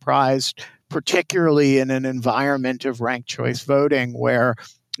be surprised, particularly in an environment of ranked choice voting where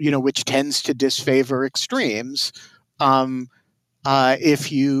which tends to disfavor extremes.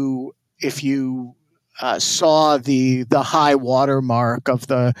 If you saw the high watermark of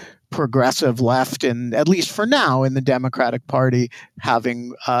the progressive left, and at least for now in the Democratic Party,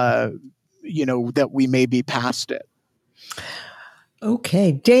 having that we may be past it.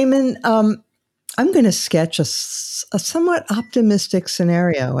 Okay, Damon. I'm going to sketch a somewhat optimistic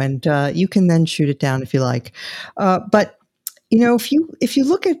scenario, and you can then shoot it down if you like. But if you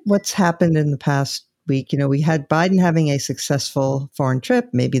look at what's happened in the past week, we had Biden having a successful foreign trip.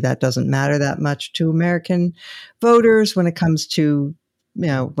 Maybe that doesn't matter that much to American voters when it comes to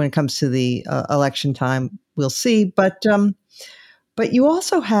the election time. We'll see. But you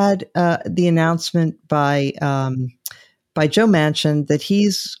also had the announcement by Joe Manchin that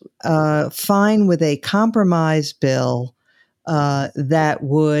he's fine with a compromise bill that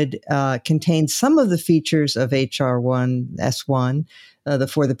would contain some of the features of H.R. S1, the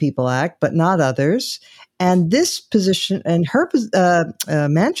For the People Act, but not others. And this position, and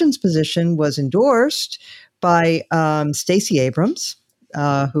Manchin's position, was endorsed by Stacey Abrams,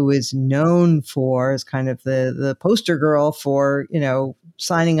 who is known as kind of the poster girl for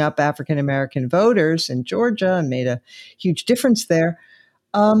signing up African American voters in Georgia, and made a huge difference there.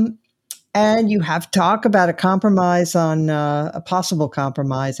 And you have talk about a compromise on a possible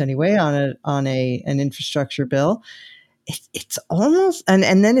compromise anyway on an infrastructure bill. It's almost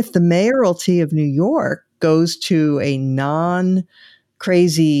and then if the mayoralty of New York goes to a non-crazy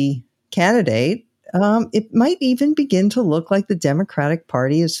candidate, it might even begin to look like the Democratic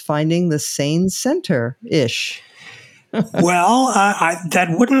Party is finding the sane center-ish. Well, that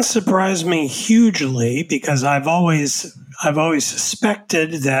wouldn't surprise me hugely, because I've always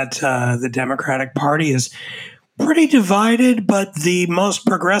suspected that the Democratic Party is pretty divided, but the most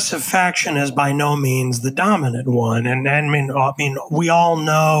progressive faction is by no means the dominant one. And I mean, we all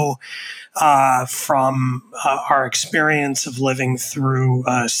know from our experience of living through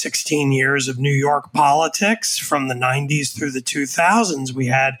 16 years of New York politics from the 90s through the 2000s, we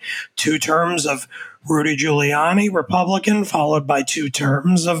had 2 terms of Rudy Giuliani, Republican, followed by 2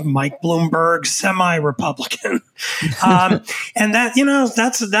 terms of Mike Bloomberg, semi-Republican. And that,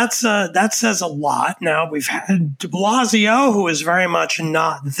 that says a lot. Now we've had de Blasio, who is very much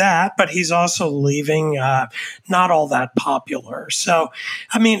not that, but he's also leaving not all that popular. So,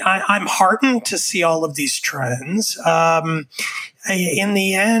 I mean, I'm heartened to see all of these trends. In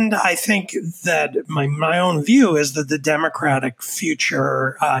the end, I think that my own view is that the Democratic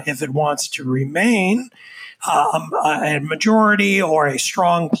future, if it wants to remain a majority or a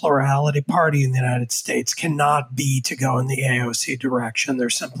strong plurality party in the United States, cannot be to go in the AOC direction. There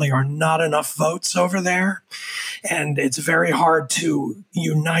simply are not enough votes over there. And it's very hard to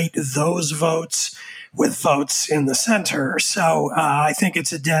unite those votes with votes in the center. So I think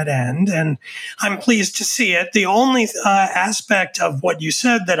it's a dead end, and I'm pleased to see it. The only aspect of what you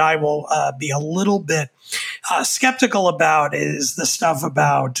said that I will be a little bit skeptical about is the stuff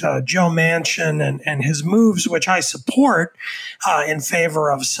about Joe Manchin and his moves, which I support in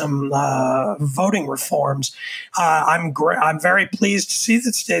favor of some voting reforms. I'm very pleased to see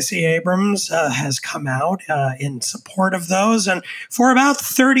that Stacey Abrams has come out in support of those. And for about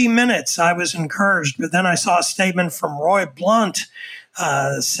 30 minutes, I was encouraged. But then I saw a statement from Roy Blunt,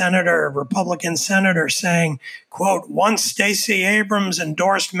 Republican senator, saying, quote, once Stacey Abrams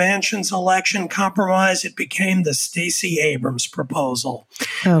endorsed Manchin's election compromise, it became the Stacey Abrams proposal.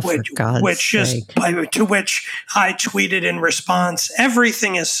 Oh, for God's sake. To which I tweeted in response,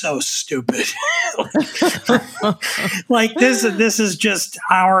 everything is so stupid. Like this is just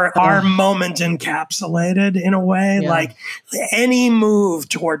our moment encapsulated in a way. Yeah. Like any move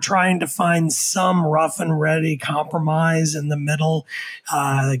toward trying to find some rough and ready compromise in the middle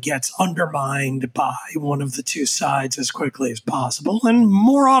gets undermined by one of the two sides as quickly as possible, and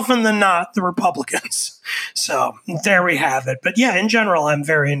more often than not, the Republicans. So there we have it. But yeah, in general, I'm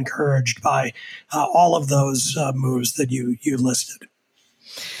very encouraged by all of those moves that you listed.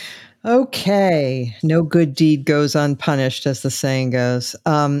 Okay. No good deed goes unpunished, as the saying goes.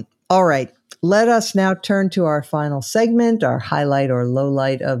 All right. Let us now turn to our final segment, our highlight or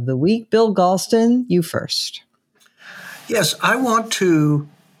lowlight of the week. Bill Galston, you first. Yes, I want to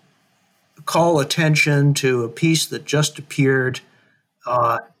call attention to a piece that just appeared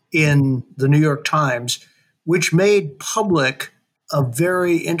in the New York Times, which made public a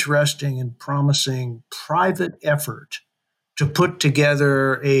very interesting and promising private effort to put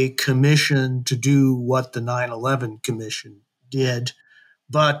together a commission to do what the 9/11 Commission did,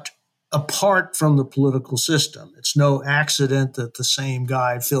 but apart from the political system. It's no accident that the same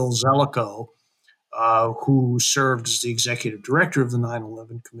guy, Phil Zelikow, who served as the executive director of the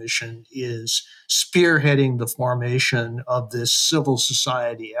 9/11 Commission, is spearheading the formation of this civil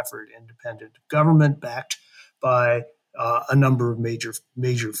society effort, independent of government, backed by a number of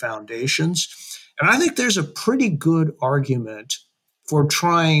major foundations. And I think there's a pretty good argument for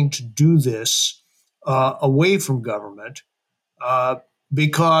trying to do this away from government,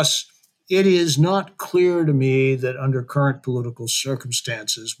 because it is not clear to me that under current political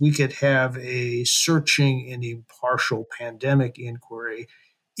circumstances, we could have a searching and impartial pandemic inquiry,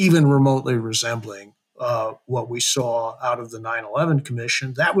 even remotely resembling what we saw out of the 9/11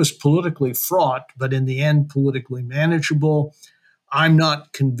 Commission. That was politically fraught, but in the end, politically manageable. I'm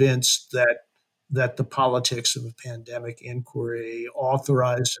not convinced that the politics of a pandemic inquiry,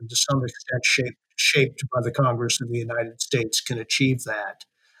 authorized and to some extent shaped by the Congress of the United States, can achieve that.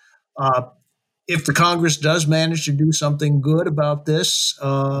 If the Congress does manage to do something good about this,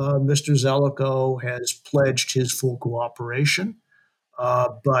 Mr. Zelikow has pledged his full cooperation.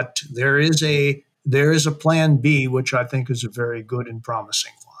 But there is a plan B, which I think is a very good and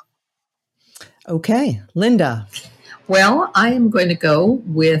promising one. Okay, Linda. Well, I am going to go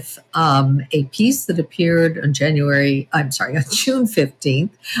with a piece that appeared on June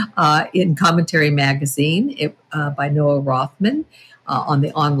 15th in Commentary Magazine by Noah Rothman on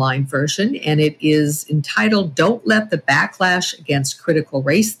the online version. And it is entitled, Don't Let the Backlash Against Critical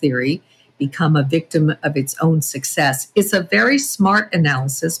Race Theory Become a Victim of Its Own Success. It's a very smart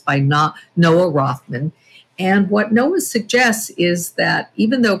analysis by Noah Rothman. And what Noah suggests is that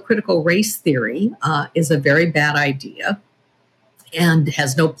even though critical race theory is a very bad idea and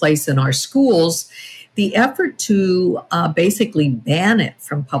has no place in our schools, the effort to basically ban it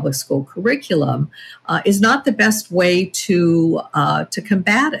from public school curriculum is not the best way to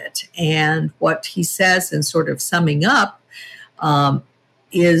combat it. And what he says, in sort of summing up,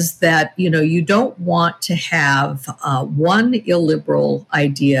 is that you don't want to have one illiberal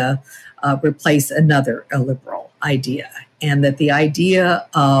idea replace another illiberal idea, and that the idea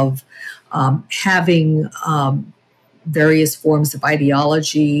of having various forms of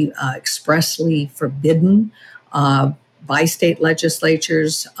ideology expressly forbidden by state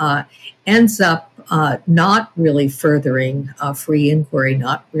legislatures, ends up not really furthering free inquiry,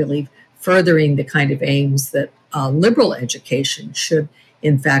 not really furthering the kind of aims that liberal education should,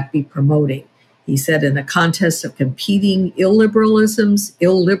 in fact, be promoting. He said, in a contest of competing illiberalisms,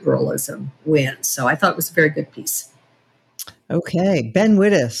 illiberalism wins. So I thought it was a very good piece. Okay, Ben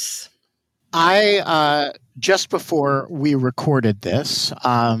Wittes. I just before we recorded this,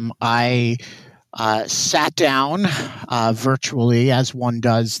 I sat down virtually, as one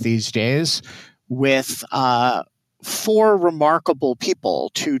does these days, with four remarkable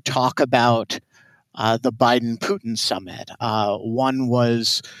people to talk about the Biden-Putin summit. One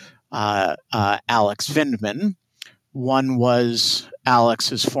was Alex Vindman. One was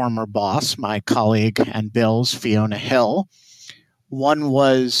Alex's former boss, my colleague and Bill's Fiona Hill. One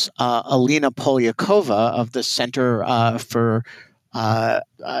was Alina Polyakova of the Center for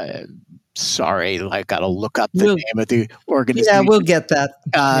sorry, I got to look up the name of the organization. Yeah, we'll get that.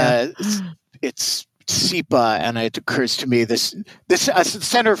 It's SIPA, and it occurs to me this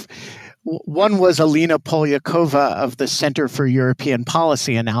center. One was Alina Polyakova of the Center for European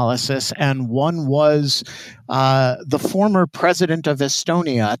Policy Analysis, and one was the former president of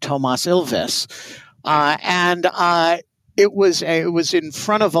Estonia, Toomas Ilves, and it was in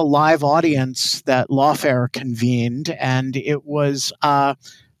front of a live audience that Lawfare convened, and it was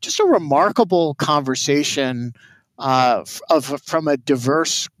just a remarkable conversation from a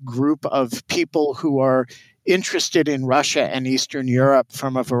diverse group of people who are interested in Russia and Eastern Europe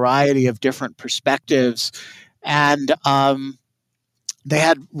from a variety of different perspectives. And they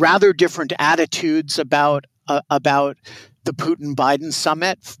had rather different attitudes about the Putin-Biden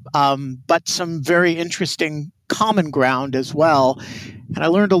summit, but some very interesting common ground as well. And I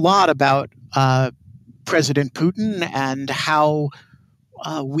learned a lot about President Putin and how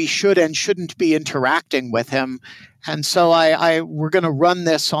we should and shouldn't be interacting with him. And so we're going to run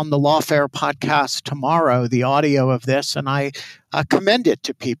this on the Lawfare podcast tomorrow, the audio of this, and I commend it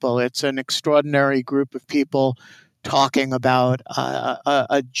to people. It's an extraordinary group of people talking about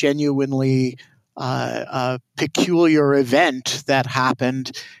a genuinely peculiar event that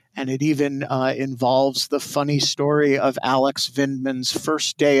happened. And it even involves the funny story of Alex Vindman's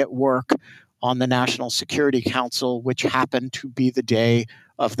first day at work on the National Security Council, which happened to be the day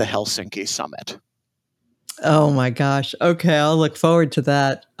of the Helsinki summit. Oh my gosh. Okay, I'll look forward to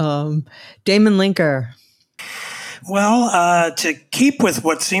that. Damon Linker. Well, to keep with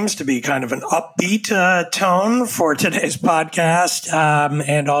what seems to be kind of an upbeat tone for today's podcast,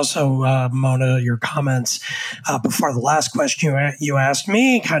 and also, Mona, your comments before the last question you asked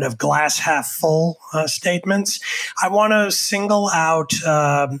me, kind of glass half full statements. I want to single out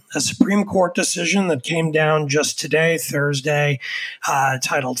a Supreme Court decision that came down just today, Thursday,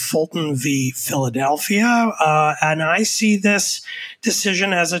 titled Fulton v. Philadelphia. And I see this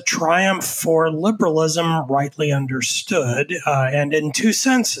decision as a triumph for liberalism rightly understood, and in two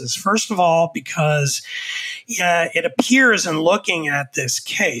senses. First of all, because it appears in looking at this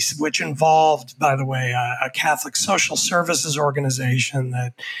case, which involved, by the way, a Catholic social services organization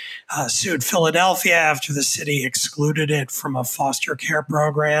that sued Philadelphia after the city excluded it from a foster care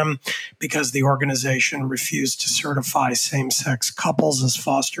program because the organization refused to certify same-sex couples as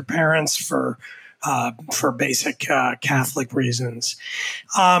foster parents for basic Catholic reasons.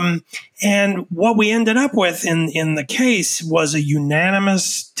 And what we ended up with in the case was a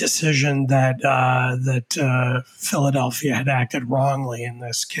unanimous decision that Philadelphia had acted wrongly in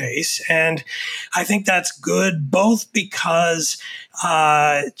this case. And I think that's good, both because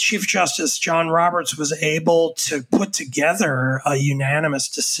Chief Justice John Roberts was able to put together a unanimous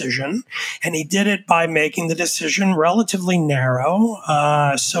decision, and he did it by making the decision relatively narrow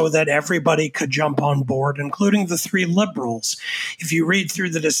so that everybody could jump on board, including the three liberals. If you read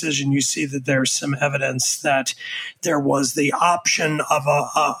through the decision, you see that there's some evidence that there was the option of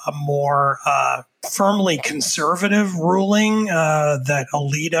a more firmly conservative ruling that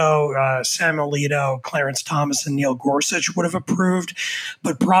Sam Alito, Clarence Thomas, and Neil Gorsuch would have approved,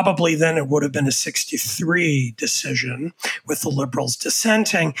 but probably then it would have been a 6-3 decision with the liberals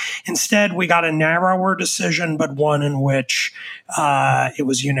dissenting. Instead, we got a narrower decision, but one in which it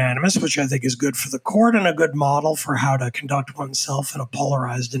was unanimous, which I think is good for the court and a good model for how to conduct oneself in a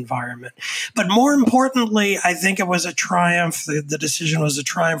polarized environment. But more importantly, I think it was a triumph. The decision was a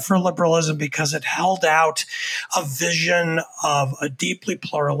triumph for liberalism because it held out a vision of a deeply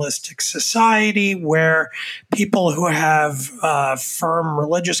pluralistic society where people who have firm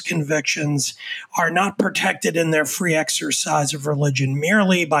religious convictions are not protected in their free exercise of religion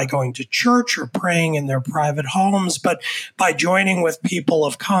merely by going to church or praying in their private homes, but by joining with people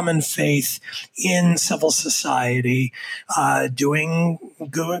of common faith in civil society, doing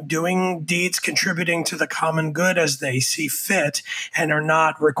deeds contributing to the common good as they see fit, and are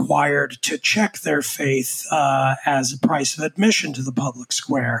not required to check their faith as a price of admission to the public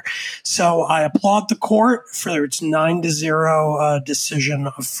square. So I applaud the court for its 9-0 decision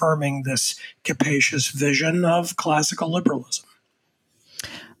affirming this capacious vision of classical liberalism.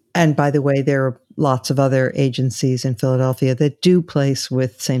 And by the way, there are lots of other agencies in Philadelphia that do place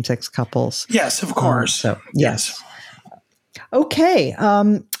with same-sex couples. Yes, of course. So yes. Okay.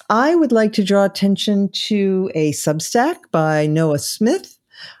 I would like to draw attention to a Substack by Noah Smith.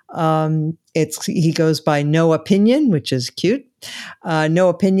 He goes by No Opinion, which is cute.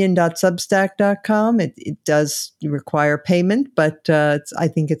 noopinion.substack.com. It does require payment, but I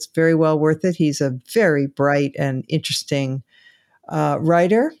think it's very well worth it. He's a very bright and interesting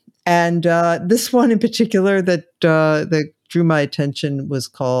writer. And this one in particular that drew my attention was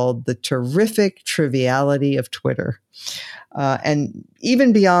called The Terrific Triviality of Twitter. And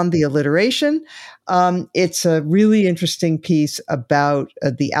even beyond the alliteration, it's a really interesting piece about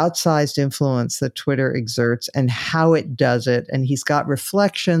the outsized influence that Twitter exerts and how it does it. And he's got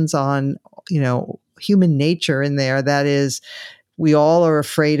reflections on, human nature in there. That is, we all are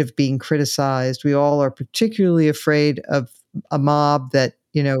afraid of being criticized. We all are particularly afraid of a mob that,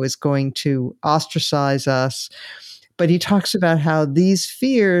 is going to ostracize us. But he talks about how these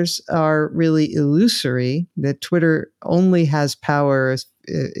fears are really illusory, that Twitter only has power.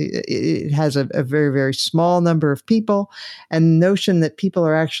 It has a very, very small number of people. And the notion that people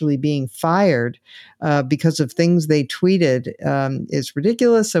are actually being fired because of things they tweeted is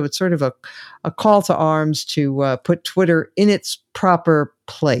ridiculous. So it's sort of a call to arms to put Twitter in its proper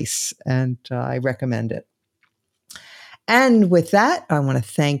place. And I recommend it. And with that, I want to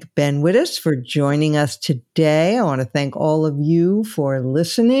thank Ben Wittes for joining us today. I want to thank all of you for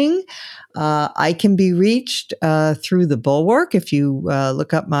listening. I can be reached through the Bulwark. If you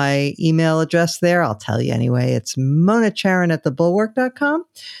look up my email address there, I'll tell you anyway. It's monacharan@thebulwark.com.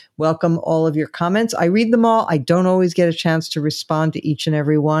 Welcome all of your comments. I read them all. I don't always get a chance to respond to each and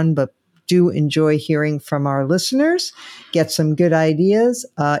every one, but do enjoy hearing from our listeners, get some good ideas.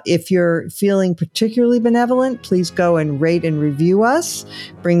 If you're feeling particularly benevolent, please go and rate and review us.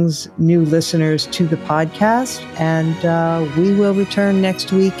 Brings new listeners to the podcast. And we will return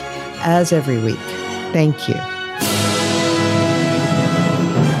next week as every week. Thank you.